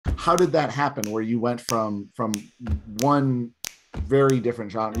how did that happen? Where you went from one very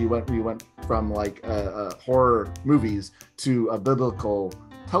different genre, you went from like horror movies to a biblical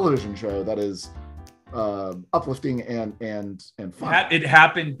television show that is uplifting and fun. It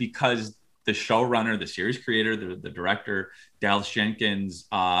happened because the showrunner, the series creator, the director, Dallas Jenkins,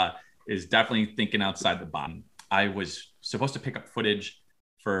 is definitely thinking outside the box. I was supposed to pick up footage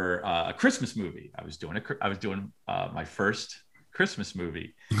for a Christmas movie. I was doing my first Christmas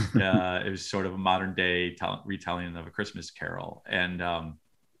movie. It was sort of a modern day retelling of A Christmas Carol, and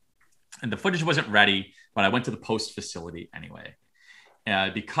the footage wasn't ready, but I went to the post facility anyway.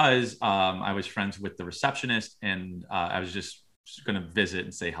 Because I was friends with the receptionist, and I was just going to visit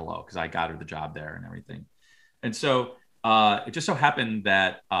and say hello because I got her the job there and everything. And so it just so happened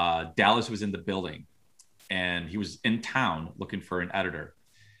that Dallas was in the building, and he was in town looking for an editor.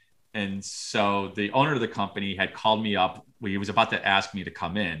 And so the owner of the company had called me up. He was about to ask me to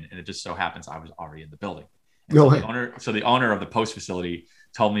come in, and it just so happens I was already in the building. So the owner of the post facility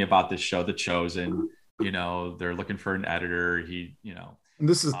told me about this show, The Chosen. They're looking for an editor. And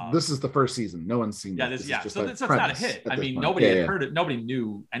this is the first season. No one's seen that. So it's not a hit. I mean, nobody had heard it. Nobody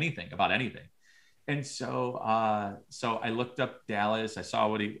knew anything about anything. And so I looked up Dallas. I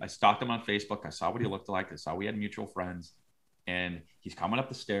stalked him on Facebook. I saw what he looked like. I saw we had mutual friends, and he's coming up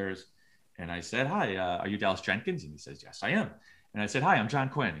the stairs. And I said, "Hi, are you Dallas Jenkins?" And he says, "Yes, I am." And I said, "Hi, I'm John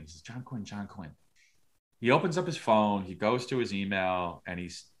Quinn." And he says, "John Quinn." He opens up his phone, he goes to his email, and he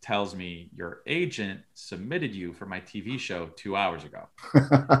tells me, "Your agent submitted you for my TV show 2 hours ago."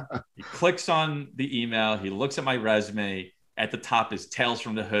 He clicks on the email, he looks at my resume. At the top is Tales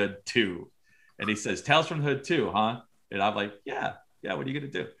from the Hood 2. And he says, "Tales from the Hood 2, huh?" And I'm like, yeah, what are you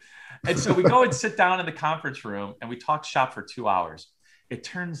going to do? And so we go and sit down in the conference room, and we talk shop for 2 hours. It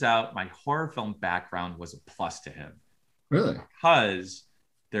turns out my horror film background was a plus to him. Really? Because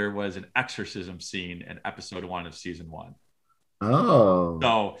there was an exorcism scene in episode 1 of season 1. Oh,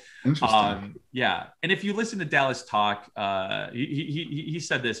 so interesting. Yeah. And if you listen to Dallas talk, he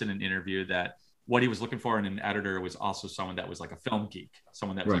said this in an interview that what he was looking for in an editor was also someone that was like a film geek,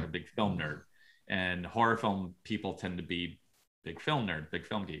 someone that was like a big film nerd. And horror film people tend to be big film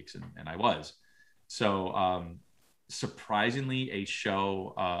geeks. And I was. So surprisingly, a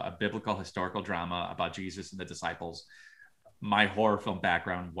show, a biblical historical drama about Jesus and the disciples, my horror film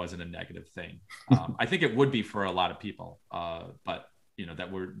background wasn't a negative thing. I think it would be for a lot of people, but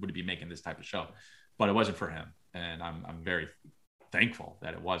that would be making this type of show, but it wasn't for him. And I'm very thankful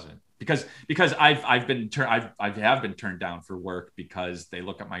that it wasn't, because I have been turned down for work because they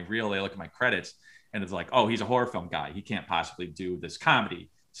look at my reel, they look at my credits, and it's like, oh, he's a horror film guy. He can't possibly do this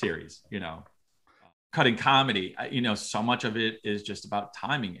comedy series, cutting comedy, so much of it is just about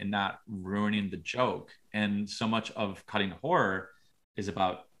timing and not ruining the joke. And so much of cutting horror is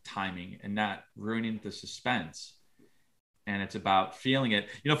about timing and not ruining the suspense. And it's about feeling it.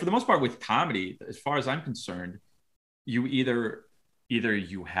 For the most part with comedy, as far as I'm concerned, you either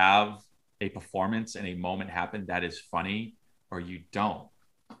you have a performance and a moment happen that is funny, or you don't.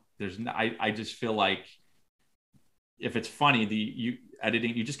 I just feel like if it's funny,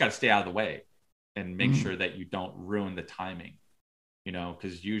 you just got to stay out of the way and make sure that you don't ruin the timing,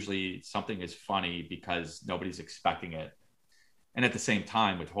 because usually something is funny because nobody's expecting it. And at the same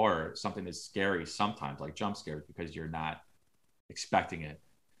time with horror, something is scary sometimes, like jump scares, because you're not expecting it.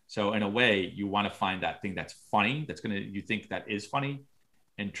 So in a way, you want to find that thing that's funny, you think that is funny,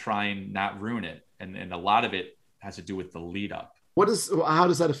 and try and not ruin it. And a lot of it has to do with the lead up. How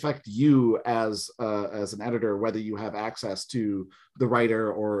does that affect you as an editor, whether you have access to the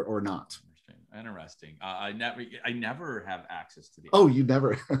writer or not? Interesting. I never have access to the. Oh, you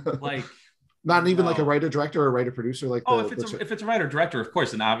never like. Not even like a writer director or a writer producer, like. If it's a writer director, of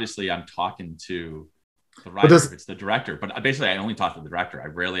course, then obviously I'm talking to the writer. If it's the director, but basically I only talk to the director. I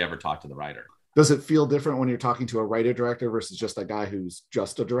rarely ever talk to the writer. Does it feel different when you're talking to a writer director versus just a guy who's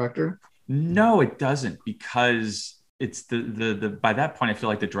just a director? No, it doesn't, because it's the by that point I feel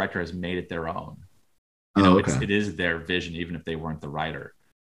like the director has made it their own. It is their vision, even if they weren't the writer.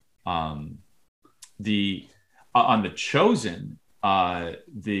 On The Chosen,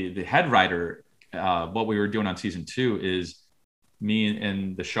 the head writer, what we were doing on season 2 is me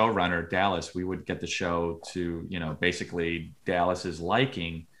and the showrunner Dallas, we would get the show to basically Dallas's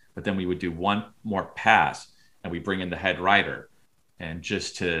liking, but then we would do one more pass and we bring in the head writer, and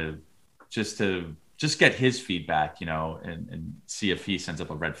just get his feedback, and see if he sends up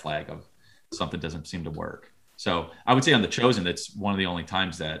a red flag of something doesn't seem to work. So I would say on The Chosen, it's one of the only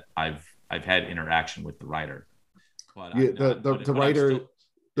times that I've had interaction with the writer. But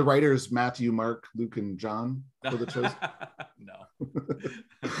the writers Matthew, Mark, Luke, and John for The Chosen. No.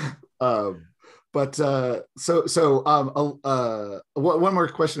 Um, one more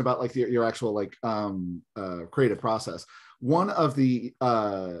question about like your actual like creative process. One of the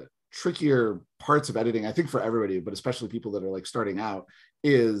trickier parts of editing, I think for everybody, but especially people that are like starting out,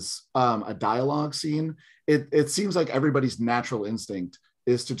 is a dialogue scene. It seems like everybody's natural instinct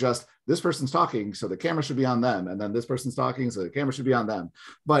is to just, this person's talking, so the camera should be on them, and then this person's talking, so the camera should be on them.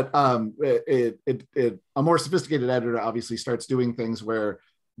 But a more sophisticated editor obviously starts doing things where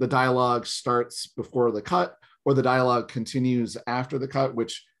the dialogue starts before the cut, or the dialogue continues after the cut,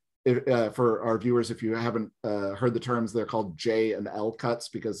 which for our viewers, if you haven't heard the terms, they're called J and L cuts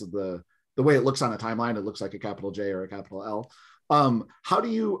because of the way it looks on a timeline. It looks like a capital J or a capital L. How do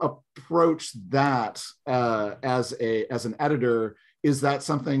you approach that as an editor? Is that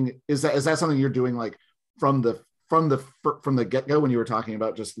something you're doing like from the get-go when you were talking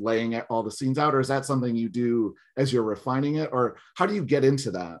about just laying all the scenes out, or is that something you do as you're refining it, or how do you get into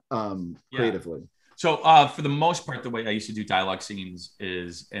that creatively? So for the most part, the way I used to do dialogue scenes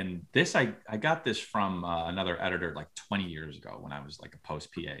is, and this, I got this from another editor like 20 years ago when I was like a post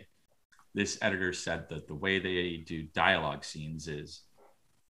PA. This editor said that the way they do dialogue scenes is,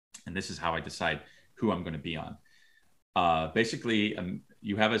 and this is how I decide who I'm going to be on. Basically,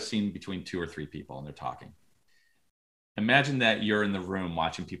 you have a scene between 2 or 3 people and they're talking. Imagine that you're in the room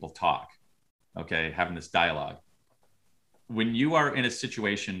watching people talk, okay, having this dialogue. When you are in a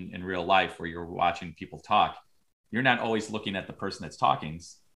situation in real life where you're watching people talk, you're not always looking at the person that's talking.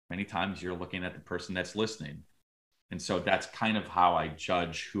 Many times you're looking at the person that's listening. And so that's kind of how I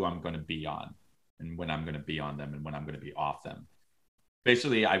judge who I'm going to be on and when I'm going to be on them and when I'm going to be off them.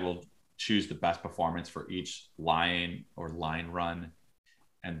 Basically, I will choose the best performance for each line or line run.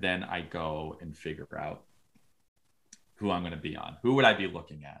 And then I go and figure out who I'm going to be on. Who would I be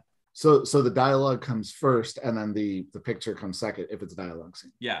looking at? So the dialogue comes first, and then the picture comes second if it's a dialogue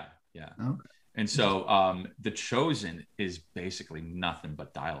scene. Yeah. Okay. And so The Chosen is basically nothing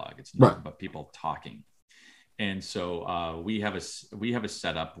but dialogue. It's nothing but people talking. And so we have a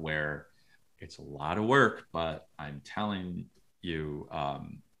setup where it's a lot of work, but I'm telling you,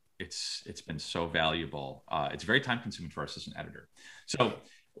 it's been so valuable. It's very time consuming for our assistant editor. So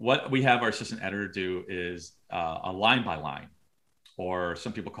what we have our assistant editor do is a line by line, or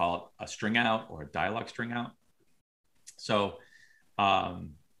some people call it a string out or a dialogue string out. So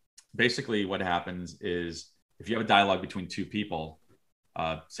basically what happens is if you have a dialogue between 2 people,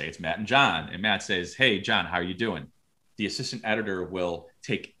 say it's Matt and John, and Matt says, "Hey, John, how are you doing?" The assistant editor will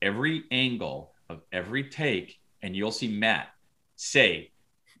take every angle of every take, and you'll see Matt say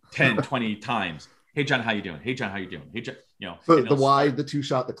 10, 20 times, "Hey, John, how you doing? Hey, John, how you doing? Hey, John," So the wide, the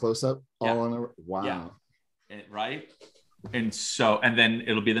 2-shot, the close-up, all on a wow. Yeah. Right? And then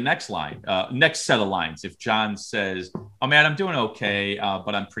it'll be the next line, next set of lines. If John says, "Oh, man, I'm doing okay,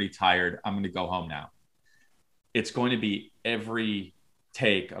 but I'm pretty tired. I'm going to go home now." It's going to be every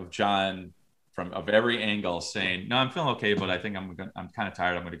take of John of every angle saying, "No, I'm feeling okay, but I think I'm kind of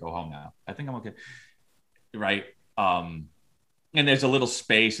tired. I'm going to go home now. I think I'm okay." Right. And there's a little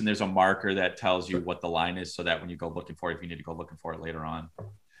space and there's a marker that tells you what the line is, so that when you go looking for it, if you need to go looking for it later on.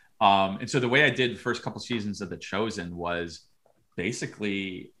 And so the way I did the first couple seasons of The Chosen was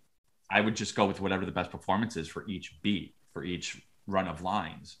basically I would just go with whatever the best performance is for each beat, for each run of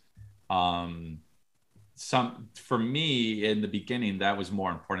lines. For me in the beginning, that was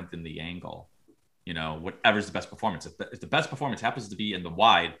more important than the angle. Whatever's the best performance. If the best performance happens to be in the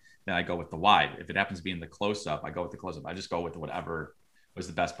wide, then I go with the wide. If it happens to be in the close-up, I go with the close-up. I just go with whatever was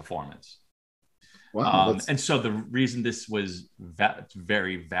the best performance. Wow, and so the reason this was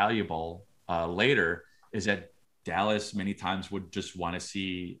very valuable later is that Dallas many times would just want to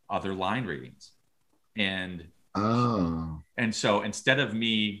see other line readings. And so instead of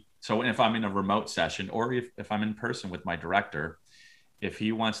me, so if I'm in a remote session, or if I'm in person with my director, if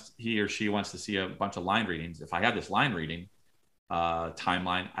he or she wants to see a bunch of line readings, if I have this line reading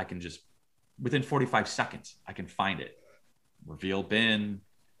timeline, I can just, within 45 seconds, I can find it. Reveal bin,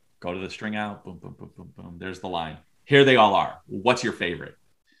 go to the string out, boom, boom, boom, boom, boom. There's the line. Here they all are. What's your favorite?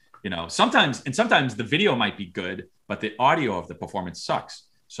 Sometimes the video might be good, but the audio of the performance sucks.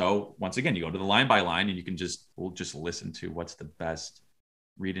 So once again, you go to the line by line, and you can we'll just listen to what's the best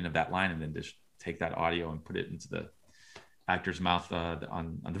reading of that line, and then just take that audio and put it into the actor's mouth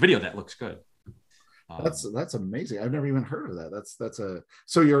on the video that looks good. That's amazing. I've never even heard of that.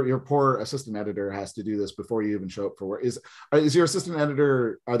 So your poor assistant editor has to do this before you even show up for work. Is your assistant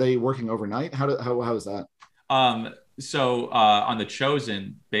editor, are they working overnight? How is that? So on The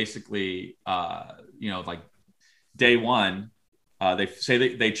Chosen, basically, like day one, they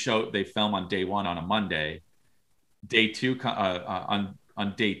say they film on day one on a Monday. Day two on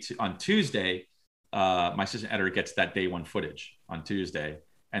on Tuesday, my assistant editor gets that day one footage on Tuesday,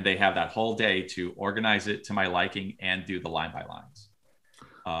 and they have that whole day to organize it to my liking and do the line by lines.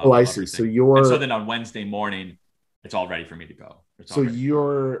 Oh, I see. So so then on Wednesday morning, it's all ready for me to go. So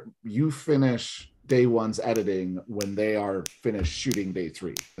you finish day one's editing when they are finished shooting day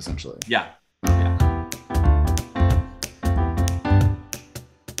three, essentially. Yeah.